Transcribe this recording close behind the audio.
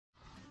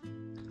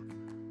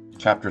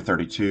Chapter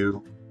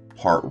 32,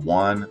 Part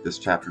 1. This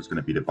chapter is going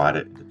to be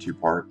divided into two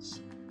parts.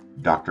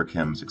 Dr.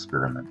 Kim's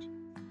experiment.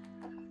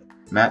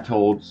 Matt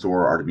told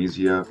Sor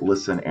Artemisia,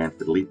 Listen, and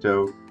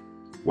Fidelito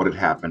what had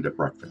happened at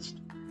breakfast.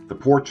 The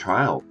poor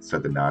child,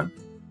 said the nun.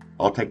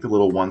 I'll take the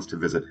little ones to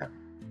visit him.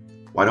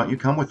 Why don't you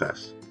come with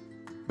us?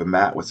 But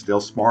Matt was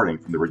still smarting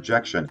from the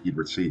rejection he'd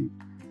received.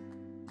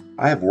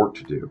 I have work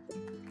to do.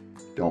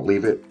 Don't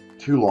leave it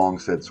too long,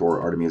 said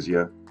Sor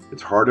Artemisia.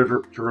 It's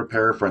harder to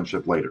repair a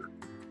friendship later.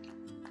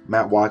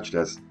 Matt watched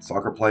as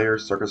soccer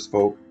players, circus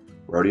folk,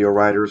 rodeo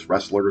riders,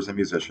 wrestlers, and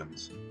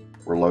musicians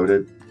were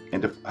loaded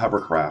into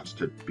hovercrafts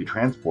to be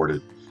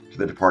transported to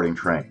the departing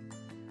train.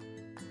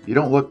 You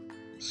don't look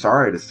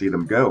sorry to see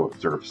them go,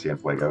 observed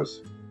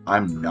Cienfuegos.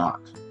 I'm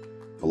not.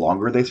 The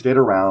longer they stayed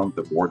around,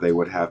 the more they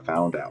would have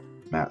found out,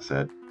 Matt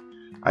said.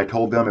 I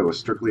told them it was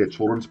strictly a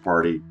children's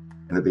party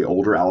and that the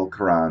older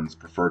Alcarans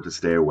preferred to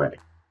stay away.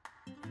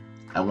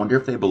 I wonder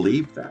if they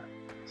believed that,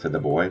 said the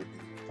boy.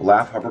 The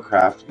laugh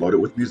hovercraft, loaded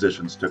with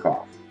musicians, took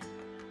off.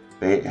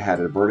 They had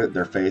averted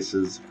their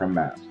faces from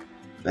Matt.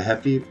 The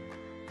Heffy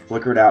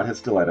flickered out his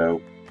stiletto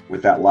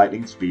with that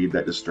lightning speed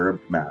that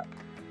disturbed Matt,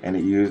 and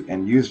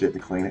used it to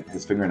clean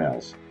his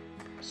fingernails.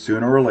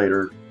 Sooner or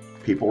later,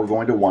 people were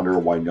going to wonder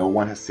why no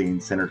one has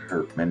seen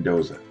Senator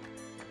Mendoza.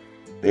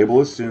 They will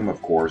assume, of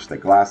course,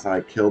 that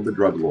Glass-Eye killed the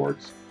drug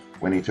lords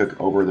when he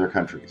took over their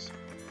countries.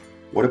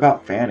 What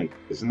about Fanny?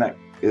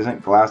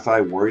 Isn't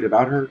Glass-Eye worried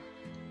about her?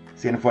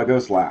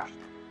 Cienfuegos laughed.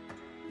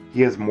 He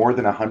has more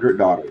than 100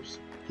 daughters.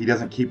 He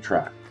doesn't keep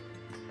track.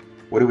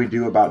 What do we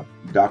do about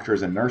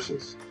doctors and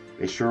nurses?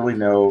 They surely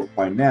know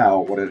by now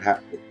what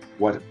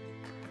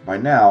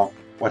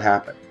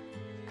happened.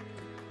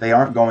 They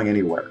aren't going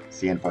anywhere.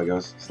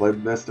 Cienfuegos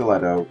slid the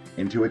stiletto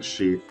into its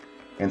sheath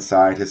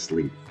inside his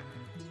sleeve.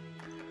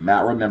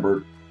 Matt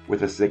remembered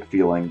with a sick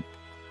feeling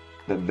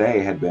that they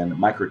had been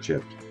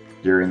microchipped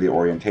during the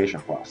orientation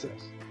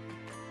process.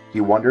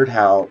 He wondered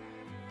how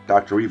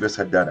Dr. Rivas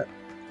had done it.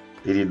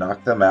 Did he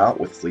knock them out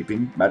with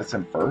sleeping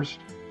medicine first?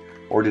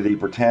 Or did he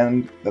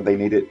pretend that they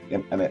needed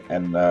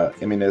an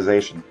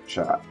immunization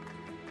shot?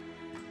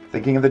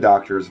 Thinking of the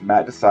doctors,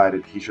 Matt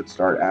decided he should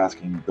start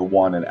asking the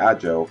one in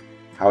Adjo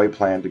how he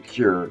planned to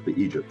cure the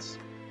Egypts.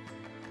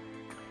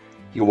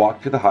 He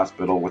walked to the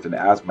hospital with an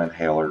asthma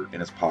inhaler in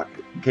his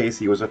pocket in case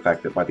he was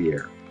affected by the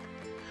air.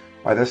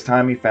 By this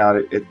time he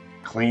found it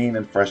clean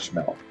and fresh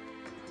smell.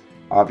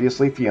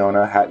 Obviously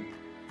Fiona hadn't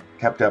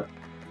kept up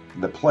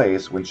the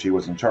place when she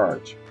was in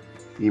charge.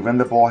 Even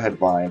the bullhead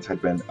vines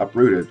had been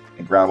uprooted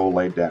and gravel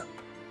laid down.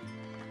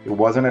 It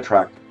wasn't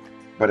attractive,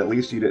 but at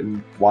least you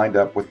didn't wind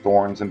up with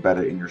thorns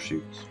embedded in your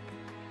shoes.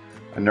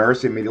 A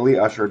nurse immediately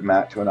ushered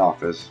Matt to an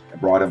office and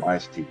brought him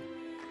iced tea.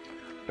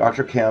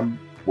 Dr. Kim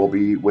will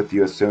be with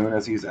you as soon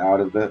as he's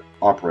out of the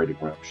operating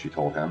room, she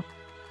told him.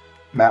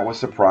 Matt was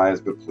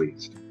surprised but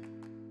pleased.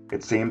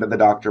 It seemed that the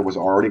doctor was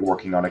already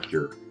working on a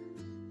cure.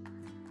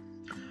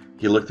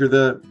 He looked through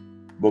the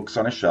books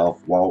on a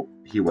shelf while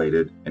he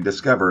waited and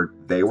discovered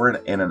they were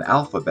in an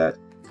alphabet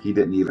he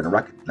didn't even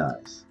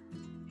recognize.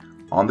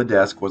 On the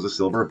desk was a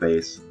silver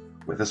vase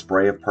with a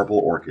spray of purple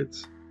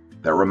orchids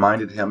that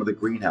reminded him of the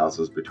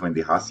greenhouses between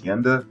the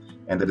hacienda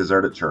and the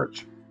deserted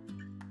church.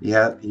 He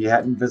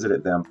hadn't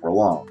visited them for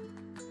long.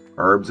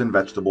 Herbs and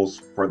vegetables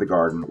for the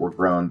garden were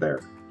grown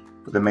there,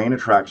 but the main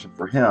attraction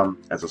for him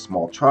as a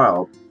small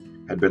child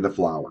had been the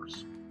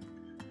flowers.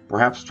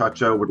 Perhaps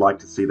Chacho would like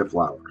to see the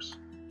flowers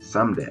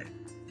someday.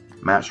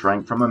 Matt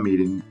shrank from a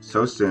meeting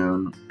so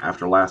soon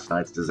after last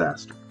night's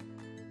disaster.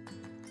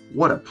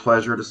 What a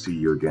pleasure to see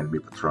you again, mi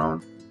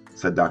patron,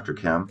 said Dr.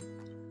 Kim,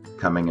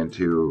 coming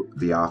into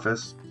the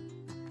office.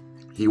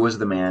 He was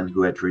the man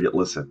who had treated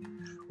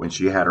Listen when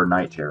she had her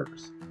night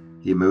terrors.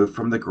 He moved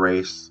with the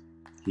grace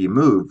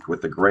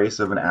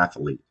of an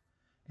athlete,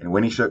 and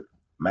when he shook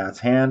Matt's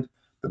hand,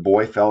 the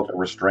boy felt a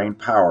restrained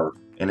power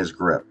in his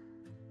grip.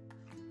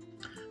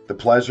 The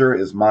pleasure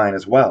is mine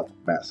as well,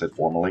 Matt said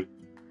formally.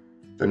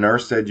 The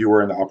nurse said you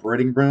were in the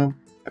operating room.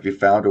 Have you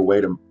found a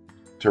way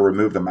to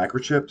remove the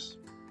microchips?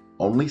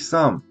 Only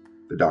some,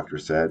 the doctor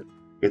said.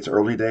 It's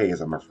early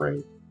days, I'm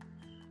afraid.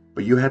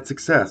 But you had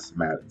success,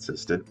 Matt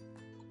insisted.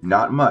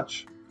 Not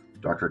much,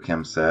 Dr.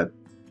 Kim said.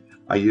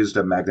 I used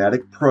a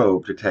magnetic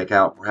probe to take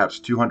out perhaps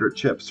 200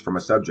 chips from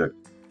a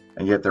subject,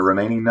 and yet the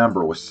remaining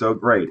number was so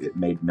great it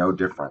made no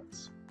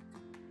difference.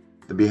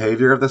 The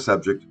behavior of the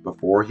subject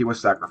before he was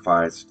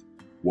sacrificed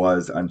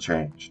was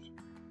unchanged.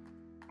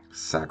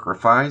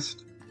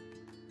 Sacrificed?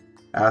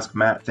 Asked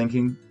Matt,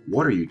 thinking,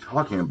 what are you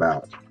talking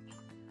about?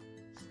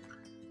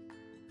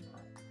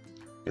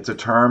 It's a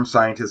term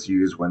scientists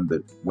use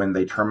when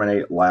they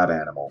terminate lab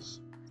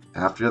animals.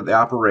 After the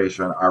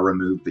operation, I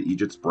removed the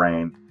Egypt's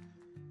brain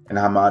and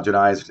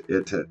homogenized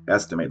it to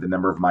estimate the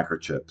number of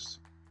microchips.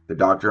 The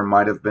doctor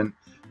might have been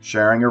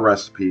sharing a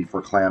recipe for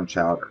clam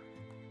chowder.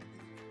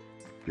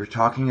 You're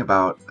talking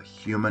about a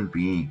human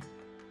being.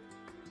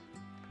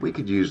 We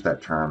could use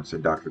that term,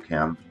 said Dr.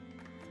 Kim.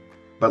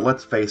 But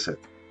let's face it.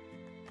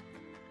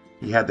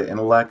 He had the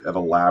intellect of a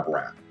lab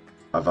rat.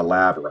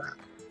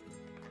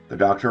 The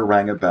doctor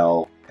rang a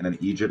bell and an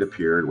Egypt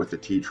appeared with a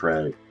tea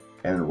tray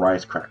and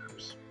rice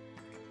crackers.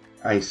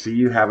 I see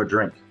you have a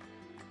drink,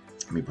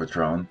 mi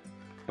patron,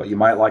 but you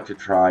might like to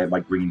try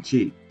my green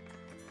tea.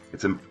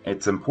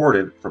 It's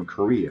imported from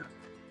Korea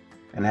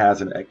and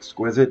has an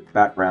exquisite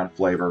background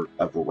flavor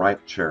of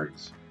ripe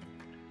cherries.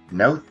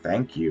 No,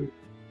 thank you,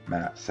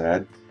 Matt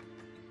said.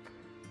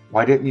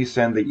 Why didn't you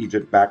send the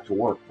Egypt back to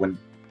work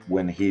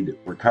when he'd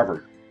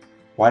recovered?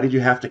 Why did you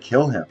have to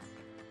kill him?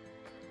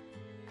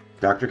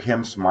 Dr.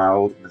 Kim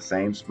smiled in the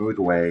same smooth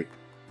way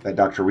that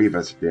Dr.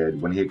 Rivas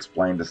did when he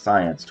explained the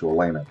science to a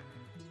layman.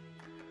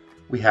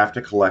 We have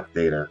to collect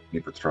data, mi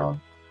patron.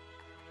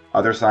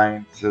 Other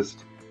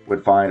scientists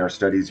would find our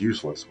studies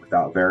useless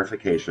without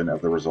verification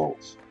of the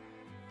results.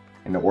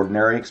 In an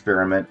ordinary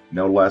experiment,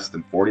 no less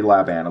than 40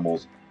 lab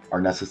animals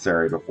are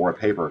necessary before a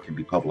paper can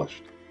be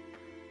published.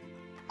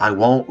 I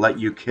won't let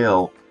you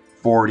kill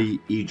 40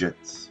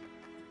 Egypts,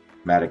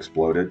 Matt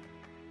exploded.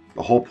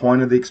 The whole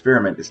point of the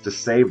experiment is to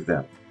save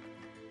them.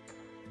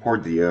 Por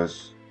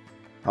Dios.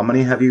 How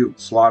many have you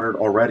slaughtered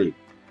already?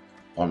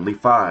 Only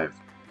 5,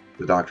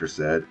 the doctor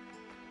said.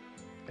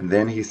 And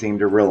then he seemed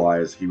to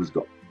realize he was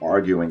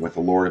arguing with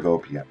the Lord of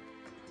Opium,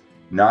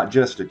 not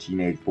just a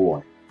teenage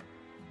boy.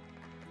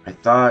 I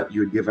thought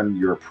you had given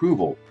your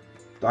approval.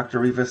 Dr.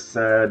 Rivas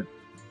said.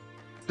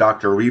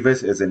 Dr.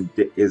 Rivas is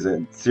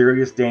in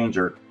serious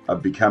danger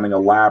of becoming a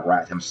lab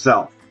rat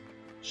himself,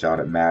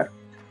 shouted Matt.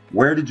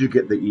 Where did you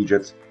get the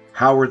Egypts?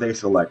 How were they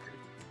selected?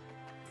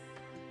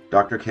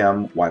 Dr.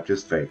 Kim wiped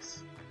his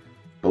face.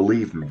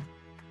 Believe me,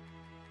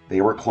 they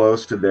were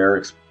close to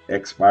their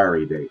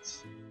expiry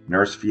dates.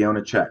 Nurse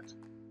Fiona checked.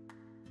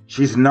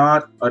 She's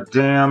not a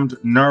damned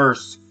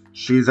nurse.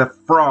 She's a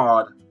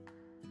fraud.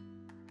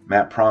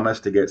 Matt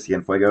promised to get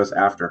Cienfuegos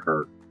after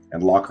her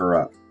and lock her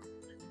up.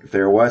 If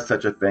there was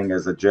such a thing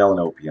as a jail in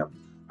Opium,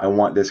 I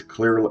want this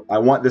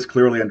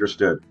clearly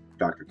understood,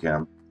 Dr.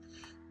 Kim.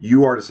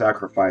 You are to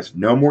sacrifice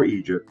no more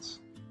Egypts.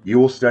 You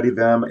will study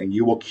them and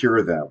you will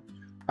cure them.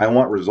 I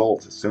want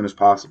results as soon as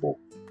possible.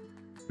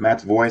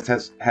 Matt's voice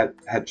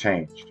had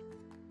changed.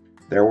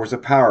 There was a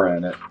power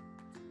in it,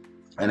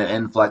 and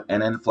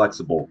an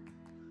inflexible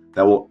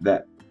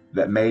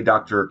that made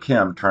Dr.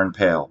 Kim turn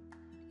pale.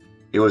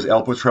 It was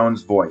El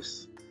Patron's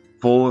voice,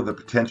 full of the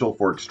potential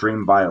for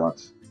extreme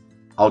violence.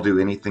 I'll do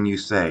anything you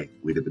say,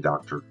 pleaded the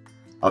doctor.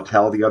 I'll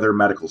tell the other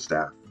medical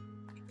staff.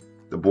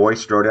 The boy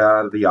strode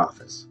out of the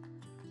office.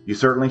 You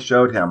certainly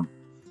showed him,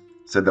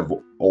 said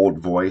the old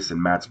voice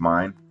in Matt's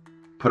mind.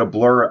 Put a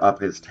blur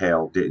up his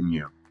tail, didn't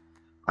you?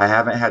 I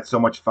haven't had so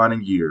much fun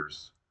in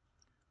years.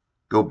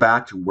 Go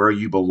back to where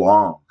you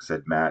belong,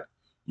 said Matt.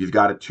 You've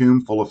got a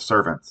tomb full of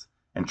servants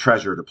and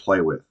treasure to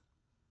play with.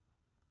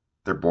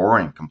 They're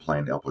boring,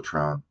 complained El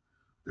Patron.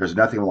 There's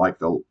nothing like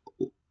the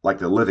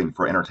living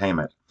for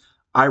entertainment.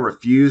 I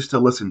refuse to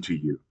listen to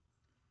you.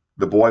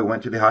 The boy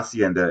went to the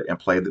hacienda and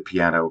played the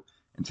piano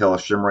until a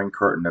shimmering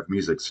curtain of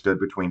music stood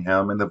between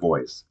him and the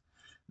voice.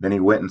 Then he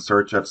went in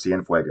search of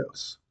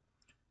Cienfuegos.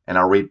 And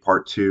I'll read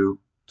part 2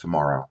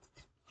 tomorrow.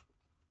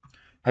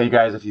 Hey, you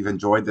guys, if you've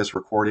enjoyed this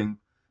recording,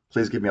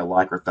 please give me a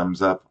like or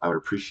thumbs up. I would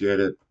appreciate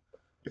it.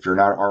 If you're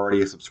not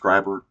already a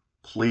subscriber,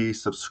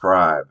 please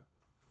subscribe.